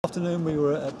Afternoon we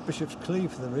were at Bishop's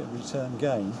Cleeve for the return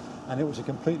game, and it was a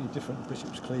completely different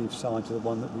Bishop's Cleeve side to the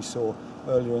one that we saw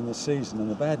earlier in the season. And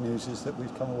the bad news is that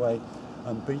we've come away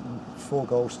and beaten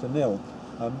 4-0.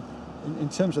 In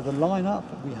terms of the lineup,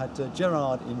 we had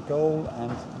Gerard in goal,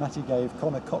 and Matty gave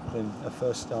Connor Coughlin a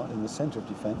first start in the centre of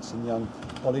defence, and young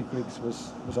Ollie Griggs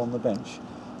was on the bench.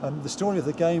 The story of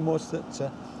the game was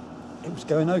that it was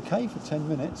going okay for 10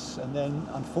 minutes, and then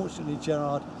unfortunately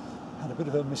Gerard had a bit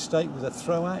of a mistake with a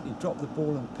throw out. He dropped the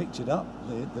ball and picked it up.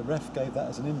 The ref gave that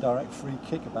as an indirect free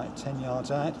kick about 10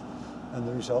 yards out, and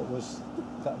the result was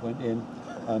that went in.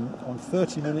 On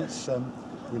 30 minutes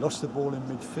we lost the ball in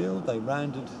midfield.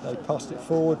 They passed it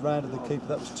forward, rounded the keeper,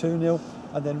 that was 2-0,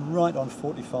 and then right on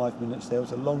 45 minutes there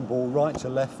was a long ball right to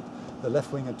left. The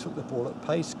left winger took the ball at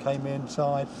pace, came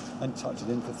inside and touched it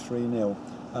in for 3-0.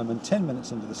 And 10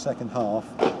 minutes into the second half,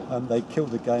 they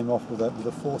killed the game off with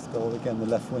a fourth goal. Again, the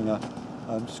left winger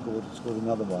scored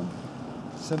another one.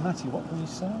 So, Matty, what can you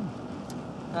say?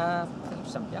 I think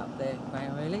you summed it up there,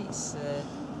 Graham, really. It's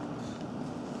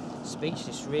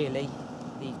speechless, really.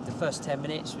 The first 10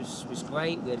 minutes was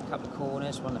great. We had a couple of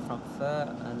corners, one on the front foot,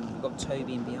 and we got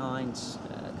Toby in behind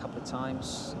a couple of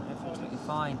times. Everything was looking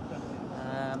fine.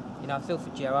 I feel for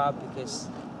Gerard because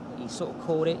he sort of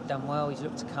caught it, done well. He's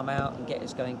looked to come out and get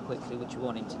us going quickly, which we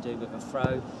want him to do with a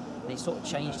throw. And he sort of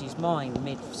changed his mind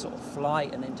mid sort of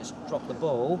flight and then just dropped the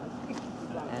ball.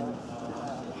 And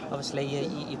obviously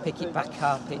you pick it back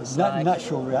up. It's like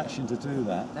natural reaction to do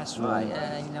that. That's right.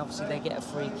 Obviously they get a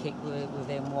free kick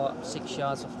within 6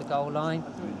 yards off the goal line.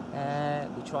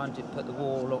 We try and put the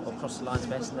ball across the line's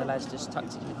best, and the lads just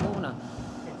tucked it in the corner.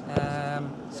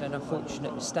 So an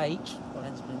unfortunate mistake,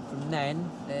 and from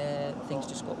then things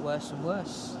just got worse and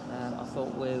worse. I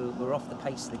thought we were off the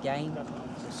pace of the game.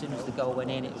 So as soon as the goal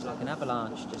went in, it was like an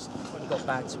avalanche. It got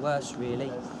bad to worse, really.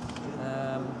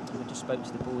 We just spoke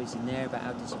to the boys in there about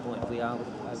how disappointed we are with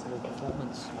the overall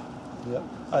performance. Yeah,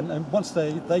 and once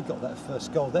they got that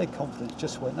first goal, their confidence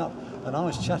just went up. And I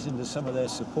was chatting to some of their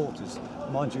supporters.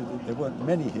 Mind you, there weren't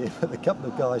many here, but a couple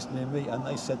of guys near me, and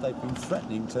they said they've been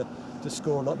threatening to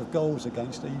score a lot of goals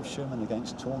against Evesham and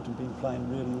against Taunton, been playing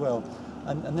really well.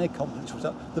 And their confidence was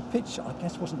up. The pitch, I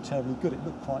guess, wasn't terribly good. It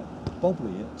looked quite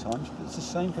bobbly at times, but it's the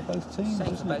same for both teams, Same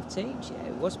for isn't it? both teams, yeah.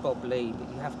 It was bobbly, but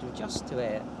you have to adjust to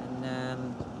it.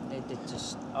 And it did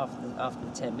just after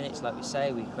the 10 minutes, like we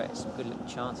say, we created some good little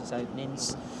chances,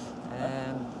 openings.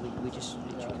 We just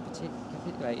literally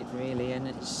capitulated, really, and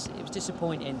it was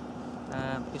disappointing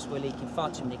because we're leaking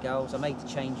far too many goals. I made the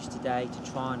changes today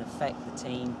to try and affect the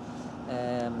team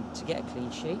to get a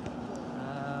clean sheet,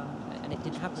 and it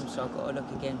didn't happen. So I've got to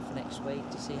look again for next week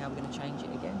to see how we're going to change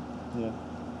it again. Yeah.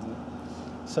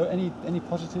 So any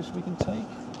positives we can take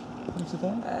from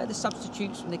today? The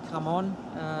substitutes when they come on,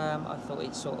 I thought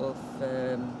it sort of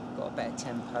got a better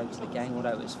tempo to the game,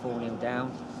 although it was 4-0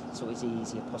 down. So it was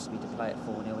easier possibly to play at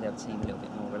 4-0 with the other team a little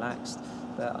bit more relaxed.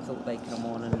 But I thought they'd come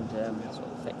on and sort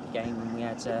of affect the game. And we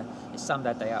had it's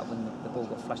Sunday day out when the ball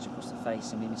got flashed across the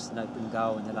face and we missed an open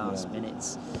goal in the last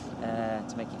minutes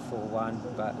to make it 4-1.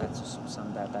 But that's just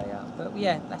Sunday day out. But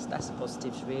yeah, that's the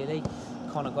positives really.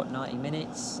 Connor got 90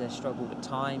 minutes, struggled at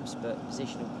times, but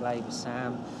positional play with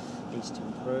Sam needs to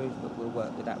improve, but we'll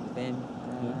work with that with him.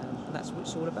 And that's what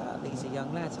it's all about. These are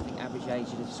young lads. I think average age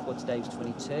of the squad today was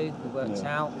 22. We worked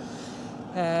out.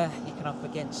 You can up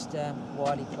against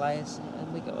wily players,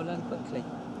 and we got to learn quickly.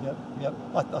 Yep.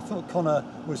 I thought Connor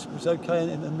was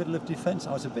okay in the middle of defence.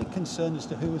 I was a bit concerned as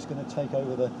to who was going to take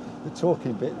over the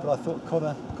talking bit, but I thought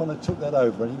Connor took that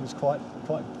over, and he was quite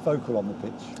vocal on the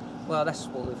pitch. Well, that's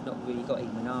what we've not really got.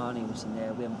 Even Arnie was in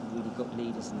there. We haven't really got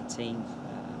leaders in the team,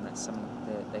 and that's something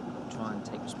that they've got to try and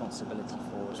take responsibility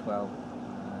for as well.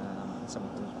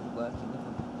 Someone who's working with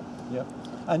them. Yeah,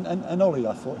 and Ollie,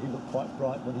 I thought he looked quite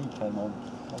bright when he came on.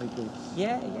 Ollie Griggs.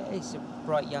 Yeah, he's a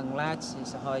bright young lad.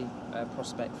 He's a high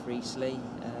prospect for Eastleigh.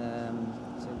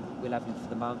 So we'll have him for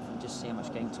the month and just see how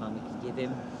much game time we can give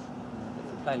him.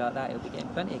 If we play like that, he'll be getting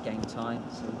plenty of game time.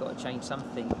 So we've got to change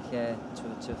something to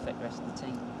affect the rest of the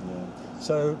team. Yeah.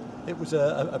 So it was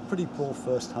a pretty poor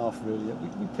first half, really.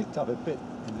 We picked up a bit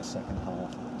in the second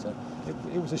half. But,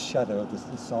 it was a shadow of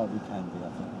the side we can be, I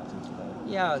think.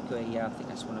 Yeah, I agree. Yeah, I think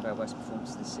that's one of our worst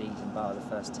performances of the season, bar the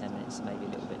first 10 minutes and maybe a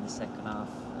little bit in the second half.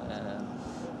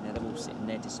 They're all sitting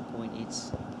there disappointed.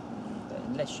 But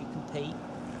unless you compete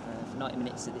for 90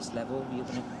 minutes at this level, you're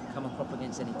going to come up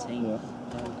against any team. Yeah.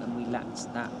 And we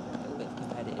lacked that little bit of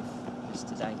competitiveness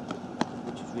today,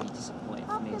 which was really disappointing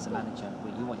for me as a manager.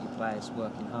 You want your players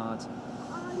working hard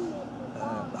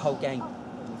the whole game.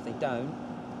 And if they don't,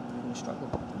 they're going to struggle.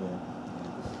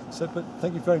 Yeah. So, but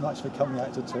thank you very much for coming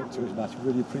out to talk to us, Matt.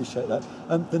 Really appreciate that.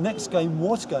 The next game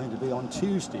was going to be on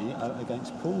Tuesday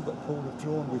against Poole, but Poole have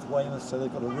drawn with Weymouth, so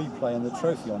they've got a replay and the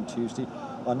trophy on Tuesday.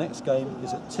 Our next game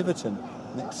is at Tiverton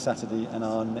next Saturday, and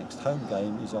our next home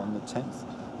game is on the 10th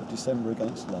of December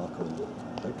against Larkhall.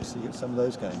 Hope to see you at some of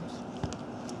those games.